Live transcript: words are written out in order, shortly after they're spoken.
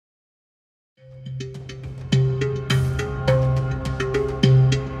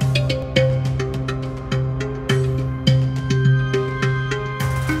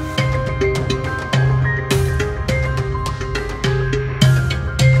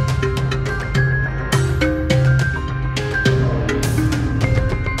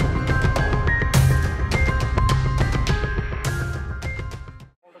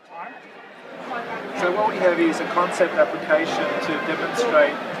concept application to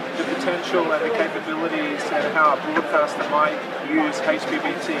demonstrate the potential and the capabilities and how a broadcaster might use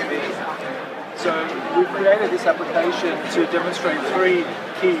HbbTV. So we've created this application to demonstrate 3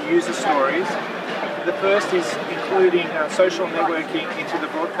 key user stories. The first is including social networking into the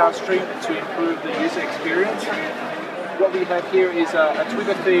broadcast stream to improve the user experience. What we have here is a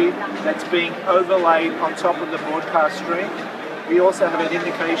Twitter feed that's being overlaid on top of the broadcast stream. We also have an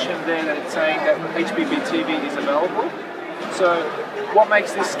indication there that it's saying that HbbTV is available. So what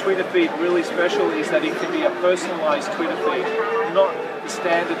makes this Twitter feed really special is that it can be a personalized Twitter feed, not the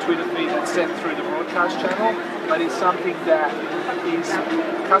standard Twitter feed that's sent through the broadcast channel, but it's something that is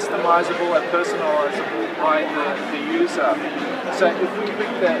customizable and personalizable by the user. So if we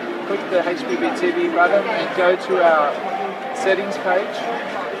click the HbbTV button and go to our settings page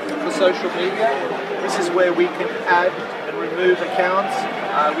for social media, this is where we can add and remove accounts.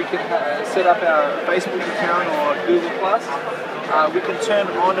 We can set up our Facebook account or Google+. We can turn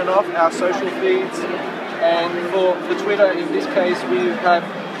on and off our social feeds. And for Twitter, in this case, we have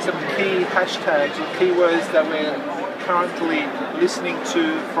some key hashtags or keywords that we're currently listening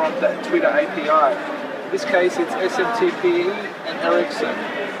to from the Twitter API. In this case, it's SMPTE and Ericsson.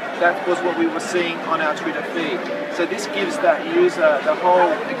 That was what we were seeing on our Twitter feed. So this gives that user the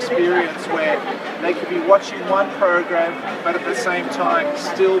whole experience where they could be watching one program, but at the same time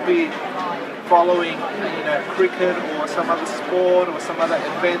still be following, cricket or some other sport or some other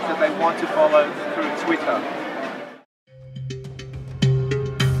event that they want to follow through Twitter.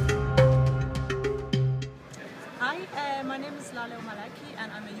 Hi, my name is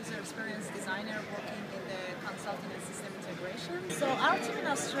and I'm a user experience designer working in the consulting and system integration. So our team in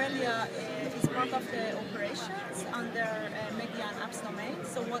Australia is part of the operations under media and apps domain.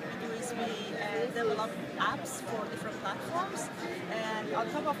 So what we do is we develop apps for different platforms, and on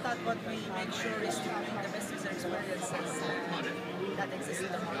top of that what we make sure is to bring the best user experiences that exist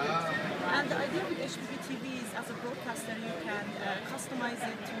in the market. And the idea with HbbTV is as a broadcaster you can customize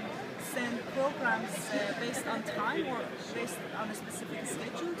it to send programs based on time or based on a specific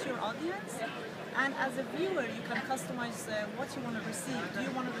schedule to your audience. And as a viewer, you can customize what you want to receive. Do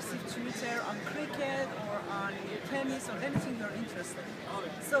you want to receive Twitter on cricket or on tennis or anything you're interested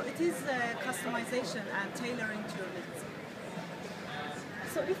in? So it is customization and tailoring to your needs.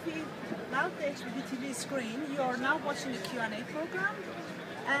 So if we load the HbbTV screen, you are now watching the Q&A program.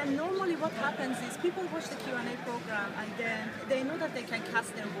 And normally what happens is people watch the Q&A program and then they know that they can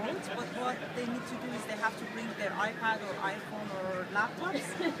cast their votes, but what they need to do is they have to bring their iPad or iPhone or laptops,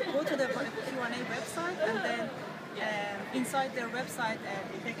 go to the Q&A website, and then inside their website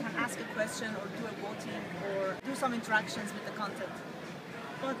they can ask a question or do a voting or do some interactions with the content.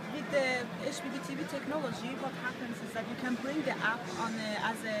 But with the HbbTV technology, what happens is that you can bring the app on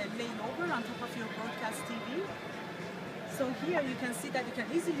as a layover on top of your broadcast TV. So here you can see that you can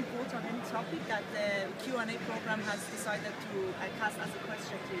easily vote on any topic that the Q&A program has decided to cast as a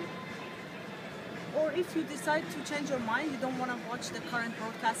question to you. Or if you decide to change your mind, you don't want to watch the current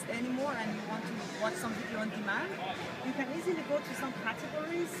broadcast anymore and you want to watch some video on demand, you can easily go to some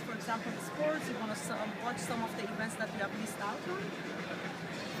categories. For example, sports, you want to watch some of the events that you have missed out on.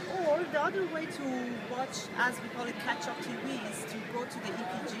 Or the other way to watch, as we call it catch-up TV, is to go to the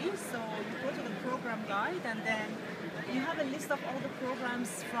EPG. So you go to the program guide and then you have a list of all the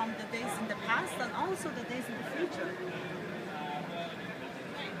programs from the days in the past and also the days in the future.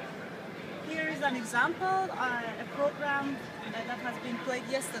 Here is an example, a program that has been played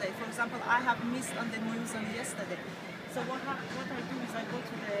yesterday. For example, I have missed on the news on yesterday. So what I do is I go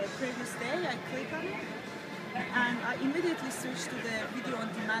to the previous day, I click on it, and I immediately switch to the video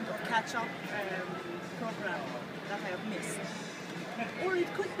on demand or catch-up program that I have missed. Or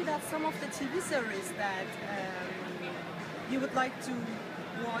it could be that some of the TV series that you would like to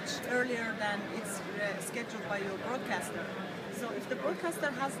watch earlier than it's scheduled by your broadcaster. So if the broadcaster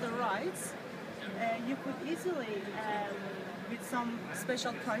has the rights, you could easily, with some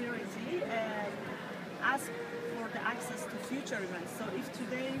special priority, ask for the access to future events. So if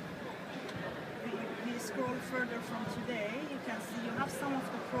today we scroll further from today, you can see you have some of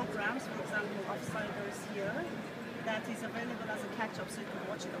the programs, for example, Offsiders here, that is available as a catch-up, so you can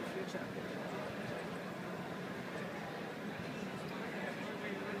watch it on future.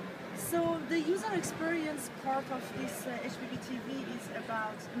 So the user experience part of this HbbTV is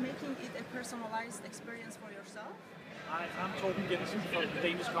about making it a personalized experience for yourself. Hi, I'm Torben Jensen from the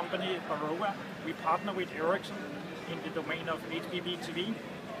Danish company Baroga. We partner with Ericsson in the domain of HbbTV,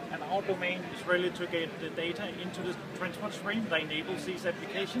 and our domain is really to get the data into the transport stream that enables these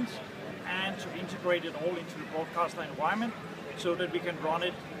applications and to integrate it all into the broadcaster environment so that we can run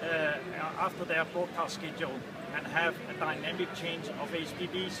it after their broadcast schedule. and have a dynamic change of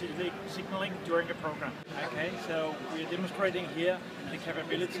HBB signaling during a program. Okay, so we're demonstrating here the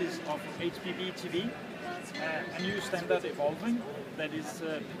capabilities of HbbTV, a new standard evolving that is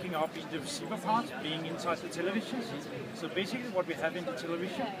picking up in the receiver part, being inside the television. So basically what we have in the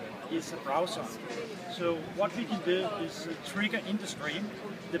television is a browser. So what we can do is trigger in the stream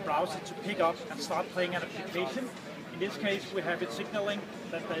the browser to pick up and start playing an application. In this case we have it signaling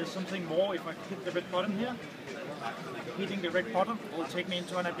that there is something more. If I hit the red button here, hitting the red button will take me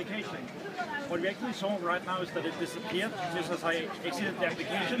into an application. What we actually saw right now is that it disappeared just as I exited the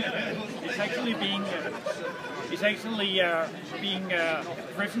application. It's actually being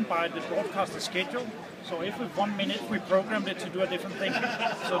driven by the broadcaster schedule. So if with 1 minute we programmed it to do a different thing.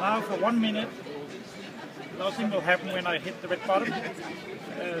 So now for 1 minute nothing will happen when I hit the red button.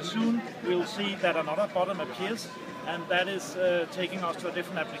 Soon we'll see that another button appears, and that is taking us to a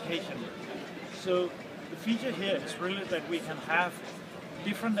different application. So the feature here is really that we can have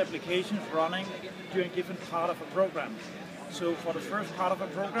different applications running during different part of a program. So for the first part of a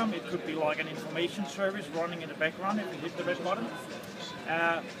program, it could be like an information service running in the background if you hit the red button.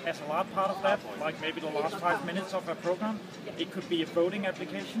 As a large part of that, like maybe the last 5 minutes of a program, it could be a voting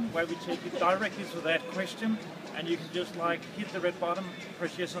application where we take you directly to that question, and you can just like hit the red button,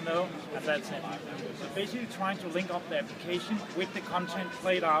 press yes or no, and that's it. So basically trying to link up the application with the content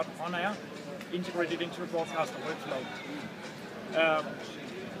played out on air, integrated into a broadcaster workflow.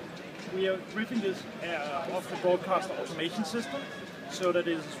 We are ripping this off the broadcaster automation system so that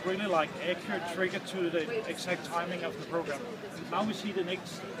it is really like accurate trigger to the exact timing of the program. Now we see the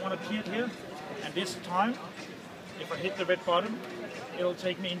next one appeared here, and this time if I hit the red button it'll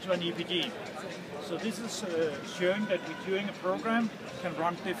take me into an EPG. So this is showing that we during a program can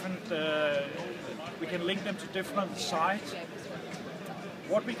run different, we can link them to different sites.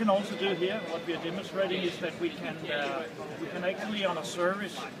 What we can also do here, what we are demonstrating, is that we can actually on a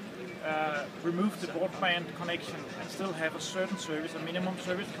service remove the broadband connection and still have a certain service, a minimum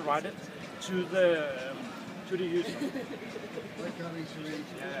service provided to the user.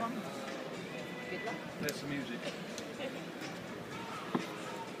 There's some music.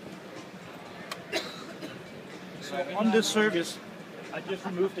 So on this service, I just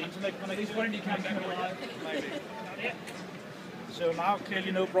removed the internet connection. So now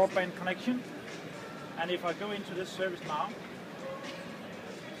clearly no broadband connection. And if I go into this service now,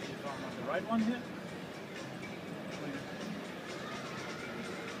 see if I'm on the right one here.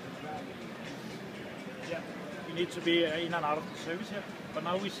 Yeah, you need to be in and out of the service here. But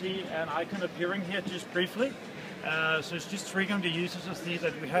now we see an icon appearing here just briefly. So it's just triggering the users to see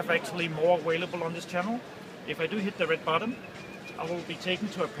that we have actually more available on this channel. If I do hit the red button, I will be taken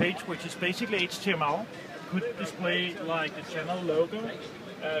to a page which is basically HTML. Could display like the channel logo,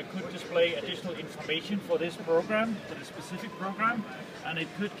 could display additional information for this program, for the specific program, and it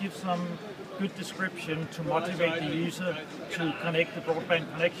could give some good description to motivate the user to connect the broadband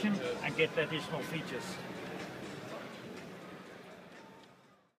connection and get the additional features.